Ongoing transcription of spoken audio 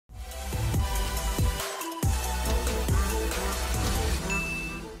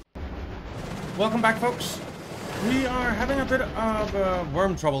Welcome back, folks. We are having a bit of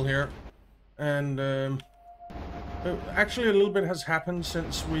worm trouble here, and actually a little bit has happened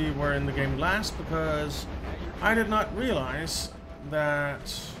since we were in the game last, because I did not realize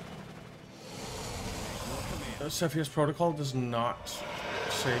that Cepheus Protocol does not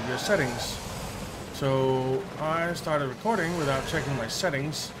save your settings. So I started recording without checking my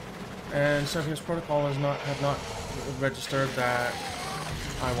settings, and Cepheus Protocol had not registered that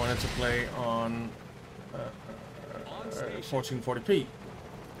I wanted to play on 1440p.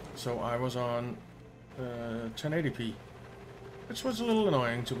 So I was on 1080p, which was a little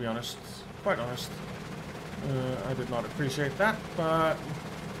annoying, to be honest. Quite honest. I did not appreciate that, but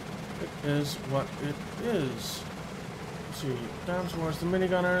it is what it is. Let's see, down towards the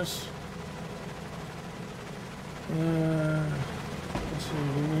minigunners. Let's see,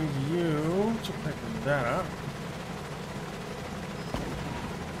 we need you to pick that up.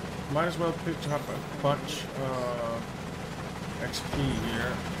 Might as well pick up a bunch of XP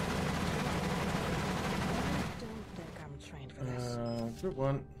here. Don't think I'm trained for this. Good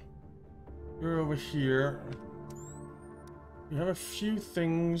one. You're over here. You have a few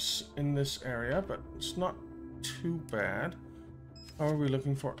things in this area, but it's not too bad. How are we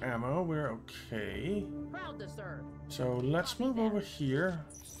looking for ammo? We're okay. Proud to serve. So let's move over here.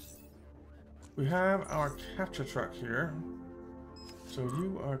 We have our capture truck here. So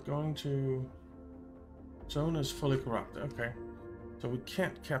you are going to... Zone is fully corrupted. Okay. So we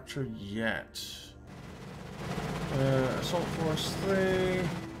can't capture yet. Assault Force 3.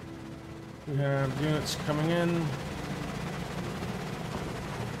 We have units coming in.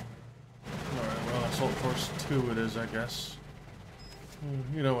 Alright, well, Assault Force 2 it is, I guess.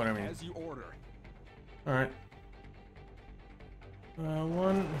 You know what I mean. As you order. Alright.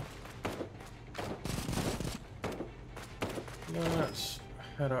 One. Let's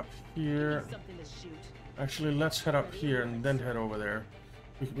head up here. Actually, let's head up here and then head over there.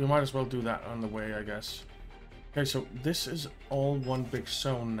 We might as well do that on the way, I guess. Okay, so this is all one big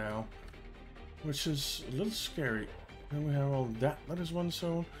zone now, which is a little scary. Then we have all that. That is one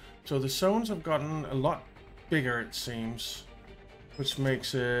zone. So the zones have gotten a lot bigger, it seems, which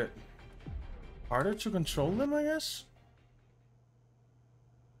makes it harder to control them, I guess.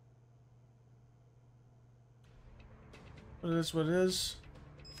 But it is what it is.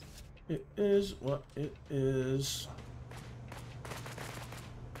 It is what it is.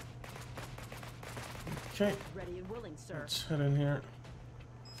 Okay. Ready and willing, sir. Let's head in here.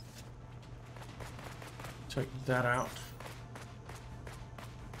 Check that out.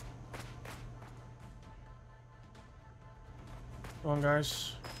 Come on,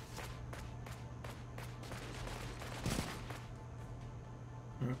 guys.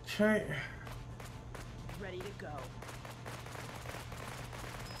 Okay. Ready to go.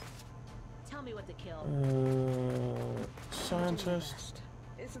 Tell me what to kill. Scientist.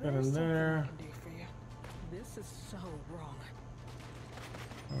 Get in there. This is so wrong.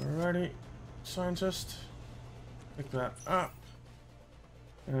 Alrighty. Scientist. Pick that up.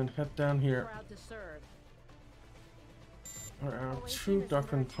 And head down here. Proud to serve. There are 2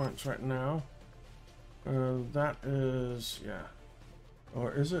 docking points right now. That is, yeah.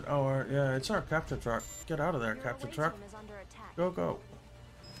 Or is it our, yeah, it's our capture truck. Get out of there, capture truck. Go, go.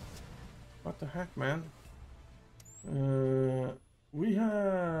 What the heck, man? We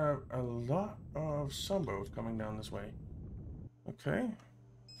have a lot of sunboats coming down this way. Okay.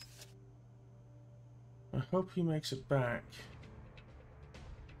 I hope he makes it back.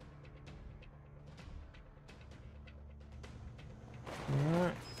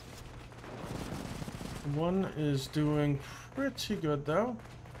 Alright. One is doing pretty good, though.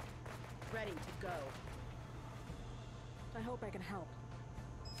 Ready to go. I hope I can help.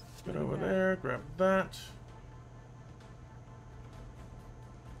 Get over there, grab that.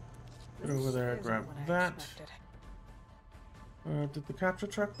 Get over there, grab that. Did the capture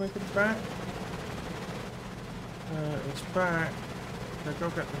truck make it back? It's back. Okay, go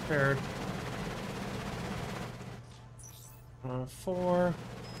get repaired. 4.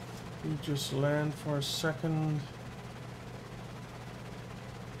 You just land for a second.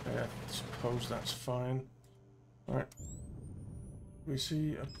 I suppose that's fine. Alright. We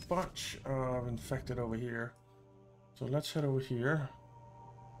see a bunch of infected over here. So let's head over here.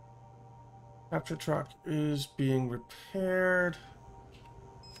 Capture truck is being repaired.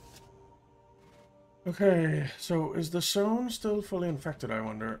 Okay, so is the zone still fully infected, I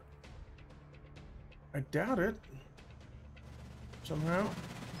wonder? I doubt it. Somehow.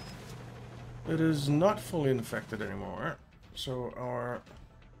 It is not fully infected anymore. So our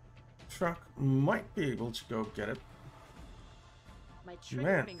truck might be able to go get it. My trigger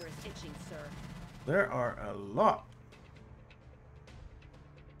Man. finger is itching, sir. There are a lot.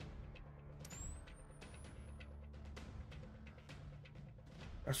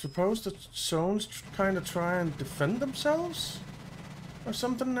 I suppose the zones kind of try and defend themselves or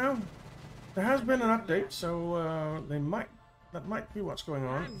something now. There has been an update, so that might be what's going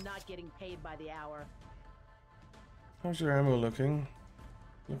on. I'm not getting paid by the hour. How's your ammo looking?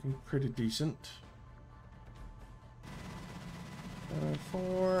 Looking pretty decent.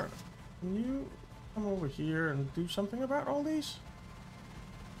 4. Can you come over here and do something about all these?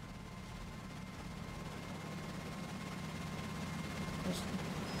 Let's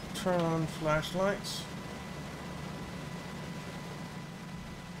turn on flashlights.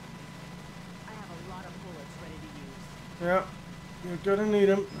 I have a lot of bullets ready to use. Yeah, you're gonna need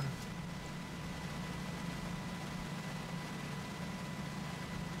them.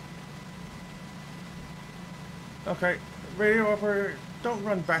 Okay, radio operator, don't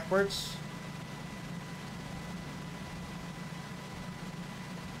run backwards.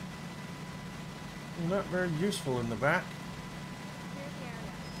 You're not very useful in the back.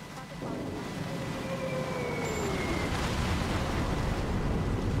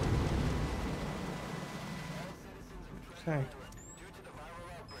 Okay.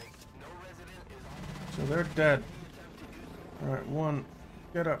 So they're dead. Alright, one.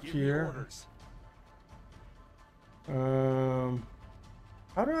 Get up here.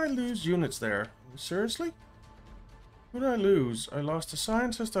 How did I lose units there? Seriously? Who did I lose? I lost a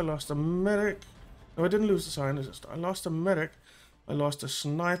scientist, I lost a medic. No, I didn't lose the scientist. I lost a medic. I lost a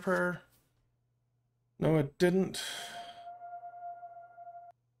sniper. No, I didn't.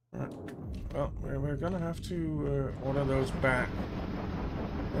 Right. Well, we're gonna have to order those back.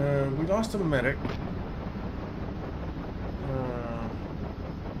 We lost a medic.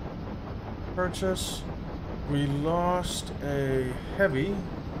 Purchase. We lost a heavy.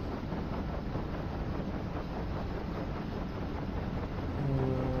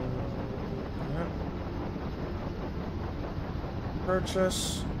 Yeah.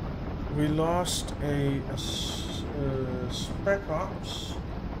 Purchase. We lost a spec ops.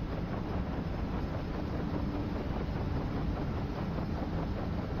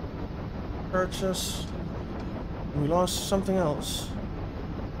 Purchase. We lost something else.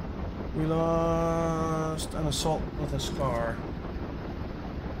 We lost an assault with a scar.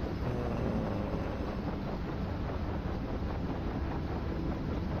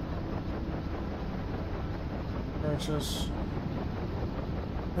 Purchase.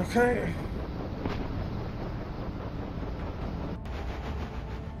 Okay.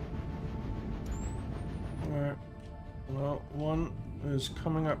 Alright. Well, one is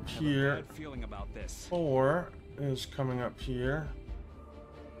coming up here. I have a bad feeling about this. 4 is coming up here.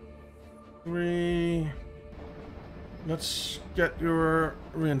 3. Let's get your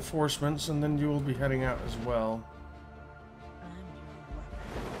reinforcements, and then you will be heading out as well.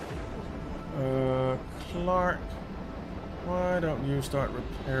 Clark, why don't you start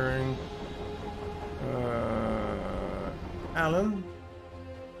repairing? Alan,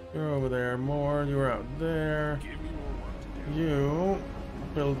 you're over there. More, you're out there. You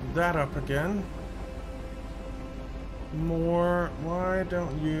build that up again. More, why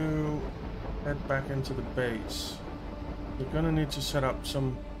don't you head back into the base? You're gonna need to set up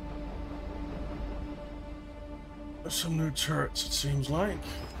some new turrets, it seems like.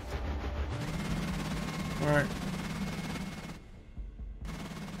 Alright.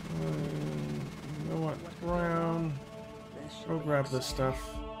 You know what? Brown. Go grab this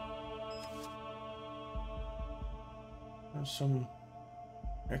stuff. There's some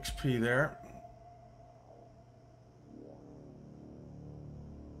XP there.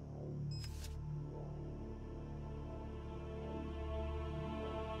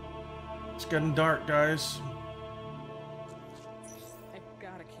 It's getting dark, guys. I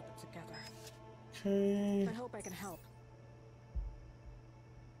gotta keep it together. Okay. I hope I can help.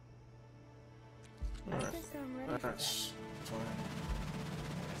 Alright. I think I'm ready for That's fine.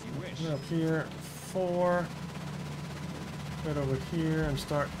 As you wish. Get up here. 4. Get over here and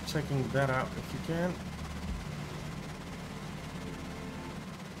start taking that out if you can.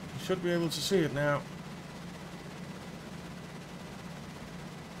 You should be able to see it now.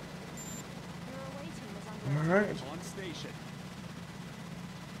 Alright. On station.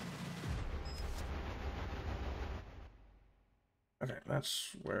 Okay,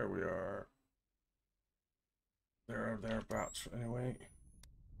 that's where we are. There or thereabouts, anyway.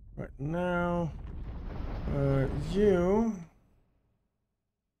 Right now, you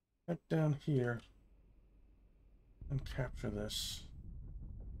head down here and capture this.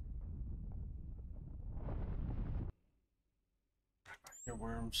 Your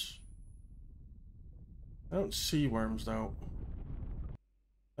worms. I don't see worms though.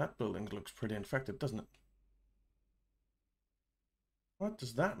 That building looks pretty infected, doesn't it? What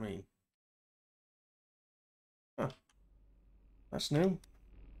does that mean? Huh. That's new.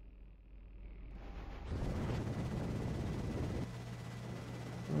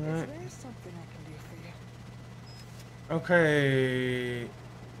 Alright. Is there something I can do for you? Okay.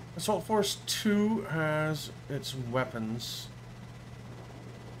 Assault Force 2 has its weapons.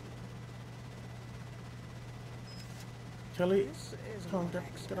 Kelly, come on,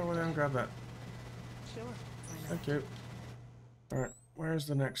 get over there and grab that. Sure. Thank you. Alright, where's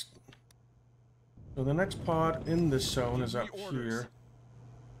the next? So the next pod in this zone is up here.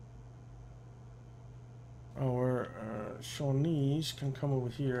 Our Shawnees can come over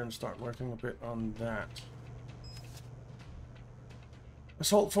here and start working a bit on that.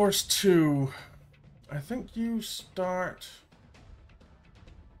 Assault Force 2. I think you start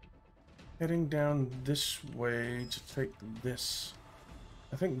heading down this way to take this.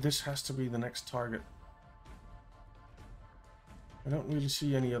 I think this has to be the next target. I don't really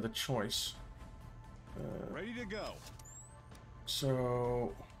see any other choice. Ready to go.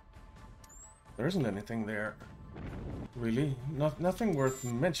 So there isn't anything there, really. Nothing worth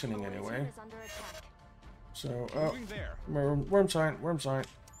mentioning anyway. So, oh, worm sign.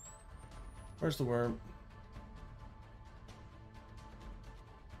 Where's the worm?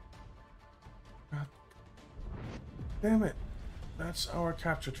 God damn it! That's our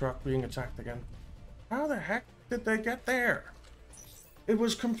capture truck being attacked again. How the heck did they get there? It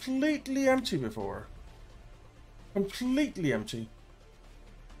was completely empty before. Completely empty.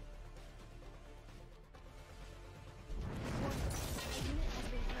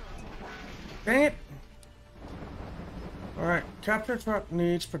 Dang it! Alright, capture truck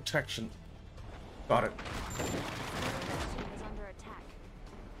needs protection. Got it.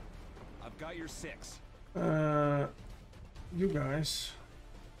 I've got your 6. You guys.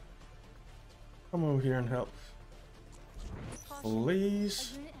 Come over here and help.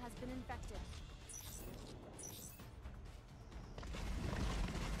 Please.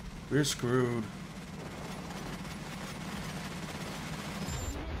 We're screwed.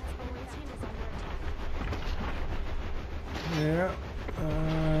 Yeah.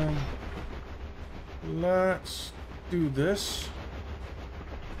 Let's do this.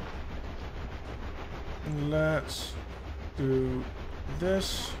 Let's do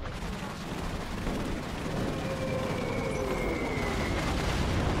this.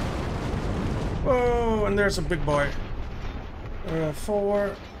 Whoa, and there's a big boy.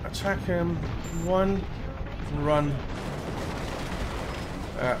 4, attack him. 1, run.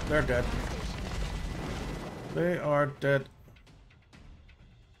 They're dead. They are dead.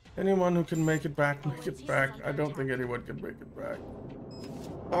 Anyone who can make it back, make it back. I don't think anyone can make it back.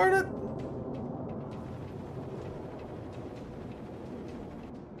 Darn it!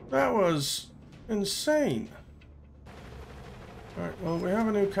 That was insane. Alright, well, we have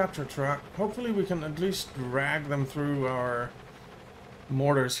a new capture truck. Hopefully we can at least drag them through our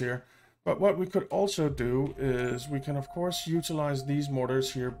mortars here. But what we could also do is we can, of course, utilize these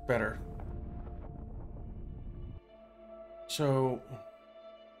mortars here better. So,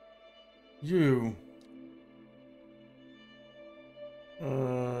 you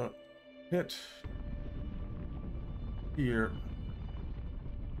hit here.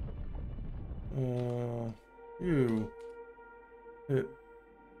 You hit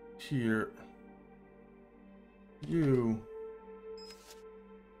here. You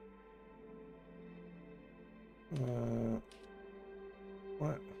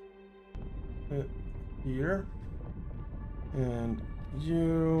what? Hit here. And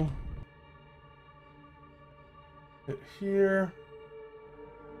you hit here.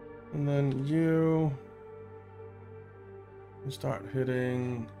 And then you start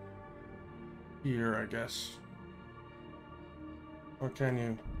hitting here, I guess. Or can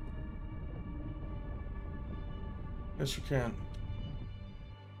you? Yes, you can.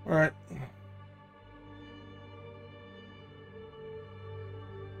 Alright.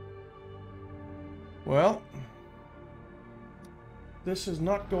 Well, this is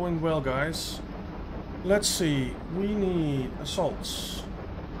not going well, guys. Let's see. We need assaults.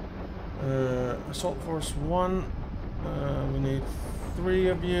 Assault Force 1. We need 3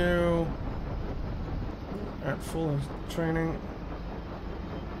 of you at full training.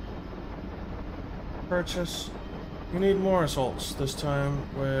 Purchase. We need more assaults, this time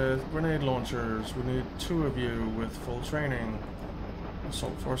with grenade launchers. We need 2 of you with full training.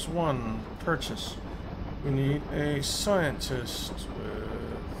 Assault Force 1. Purchase. We need a scientist with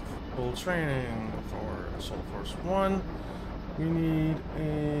full training for Assault Force 1. We need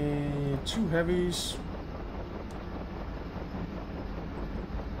two heavies.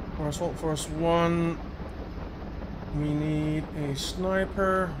 For Assault Force 1, we need a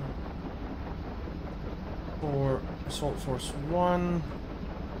sniper. For Assault Force 1,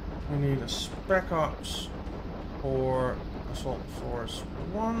 we need a Spec Ops. For Assault Force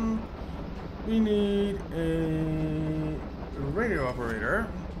 1, we need a radio operator.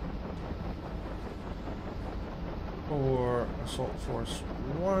 For Assault Force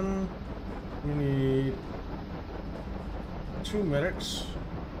 1, we need two medics.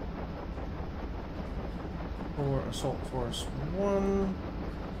 For Assault Force 1,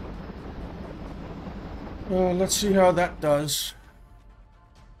 let's see how that does.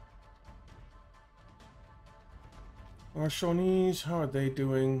 Our Shawnees, how are they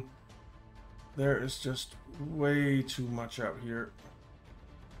doing? There is just way too much out here.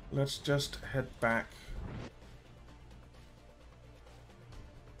 Let's just head back.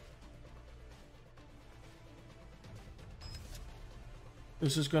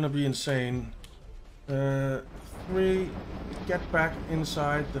 This is gonna be insane. 3, get back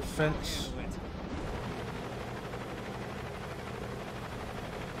inside the fence.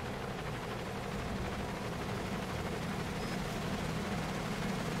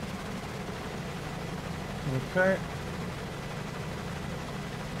 Okay.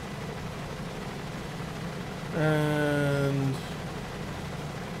 And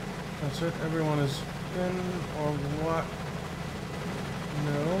that's it. Everyone is in or what?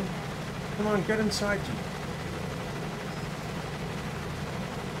 No. Come on, get inside you.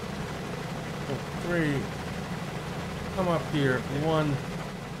 So 3. Come up here. 1.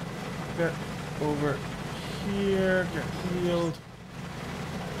 Get over here. Get healed.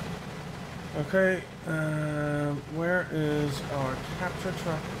 Okay. Where is our capture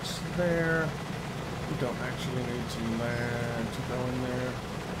truck? It's there. We don't actually need to land to go in there.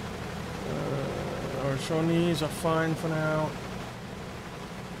 Our Shawnees are fine for now.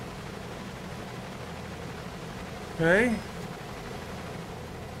 Okay.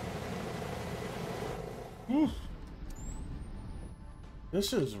 Whew.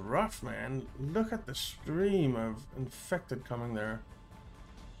 This is rough, man. Look at the stream of infected coming there.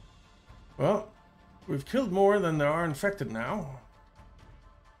 Well, we've killed more than there are infected now.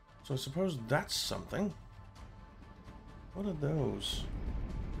 So I suppose that's something. What are those?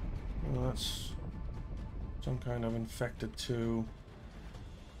 Well, that's some kind of infected too.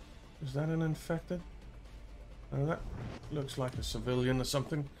 Is that an infected? Oh, that looks like a civilian or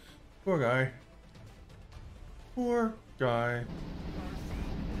something. Poor guy. Poor guy.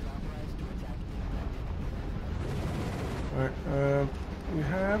 Alright, we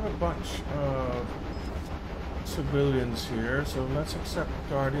have a bunch of civilians here, so let's accept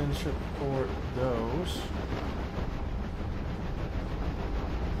guardianship for those.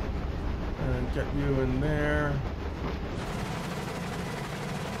 And get you in there.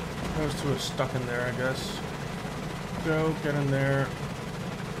 Those two are stuck in there, I guess. Go, get in there.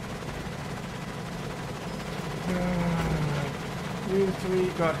 You 3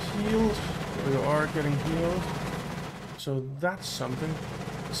 got healed. You are getting healed. So that's something.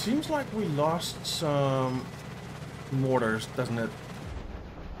 It seems like we lost some mortars, doesn't it?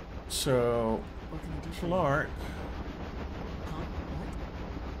 So, Clark.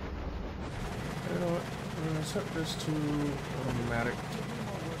 You know what? I'm gonna set this to automatic.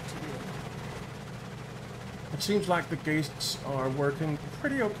 It seems like the gates are working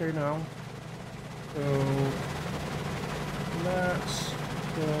pretty okay now. So let's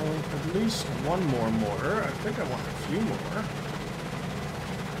go at least one more mortar. I think I want a few more.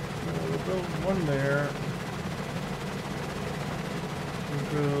 We'll build one there. We'll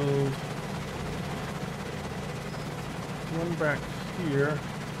build one back here.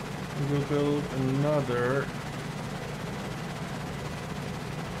 And we'll build another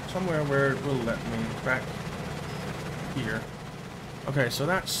somewhere where it will let me back here. Okay, so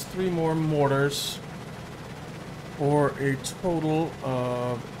that's 3 more mortars for a total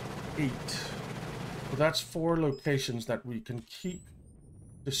of 8. So that's 4 locations that we can keep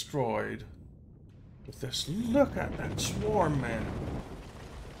destroyed with this. Look at that swarm, man.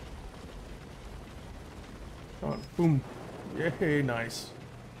 Oh, boom. Yay, nice.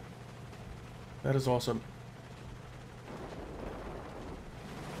 That is awesome.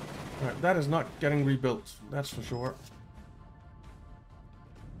 Alright, that is not getting rebuilt, that's for sure.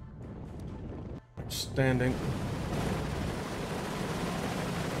 Outstanding.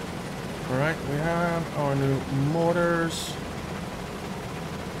 Alright, we have our new mortars.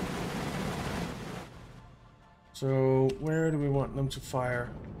 So, where do we want them to fire?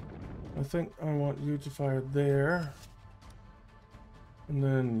 I think I want you to fire there. And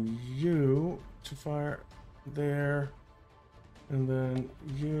then you to fire there. And then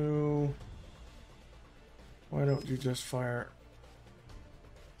you... Why don't you just fire...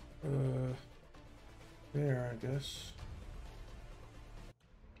 there, I guess.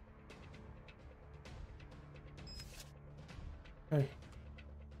 Hey.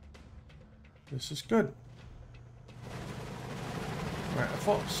 This is good. Alright,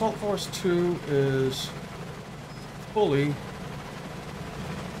 Assault Force 2 is fully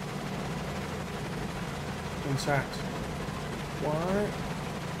intact. Why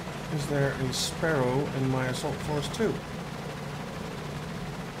is there a Sparrow in my Assault Force 2?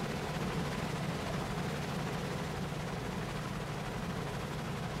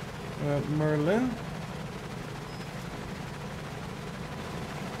 Merlin?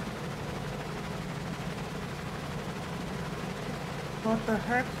 What the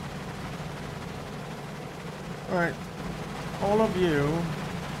heck? Alright, all of you,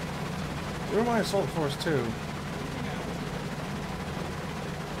 you're my Assault Force 2.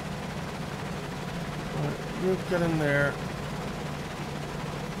 Alright, you get in there.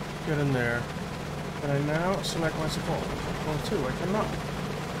 Get in there. Can I now select my Assault Force 2? I cannot.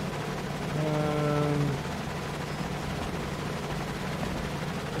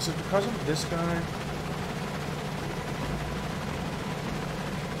 Is it because of this guy?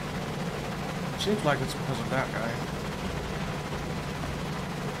 Seems like it's because of that guy.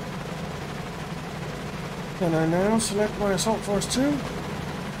 Can I now select my Assault Force 2?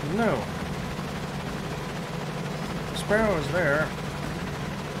 No. Sparrow is there.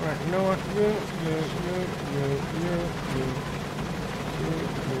 Right, you know what? You.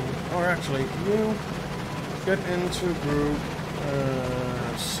 Or actually, you get into group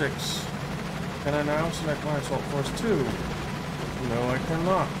 6. Can I now select my Assault Force 2? No, I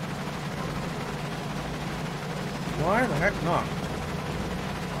cannot. Why the heck not?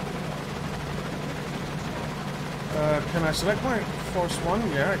 Can I select my Force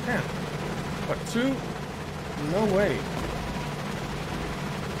 1? Yeah, I can. But 2? No way.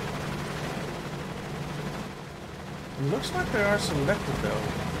 It looks like they are selected though.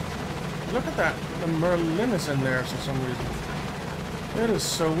 Look at that. The Merlin is in there for some reason. It is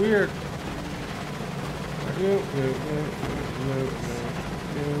so weird.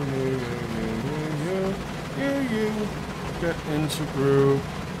 You get into group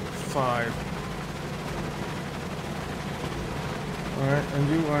 5. Alright, and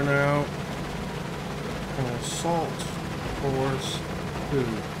you are now an Assault Force 2.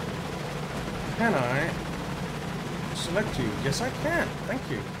 Can I select you? Yes, I can. Thank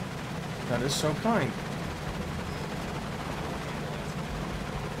you. That is so kind.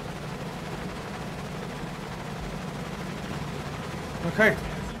 Okay.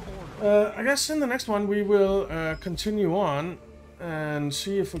 I guess in the next one we will continue on and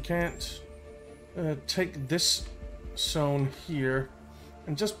see if we can't take this zone here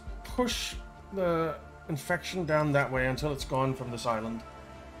and just push the infection down that way until it's gone from this island.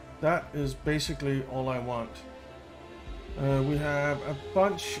 That is basically all I want. We have a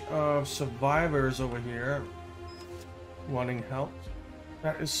bunch of survivors over here wanting help.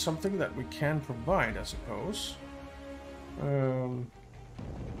 That is something that we can provide, I suppose.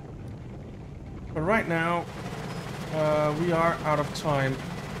 But right now, we are out of time.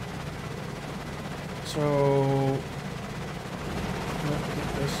 So, let's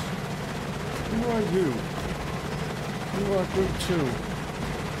get this. Who are you? You are group 2.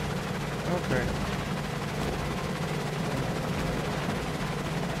 Okay.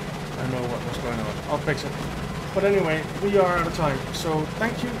 I know what was going on. I'll fix it. But anyway, we are out of time. So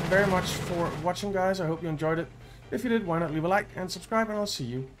thank you very much for watching, guys. I hope you enjoyed it. If you did, why not leave a like and subscribe, and I'll see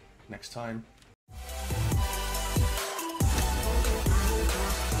you next time.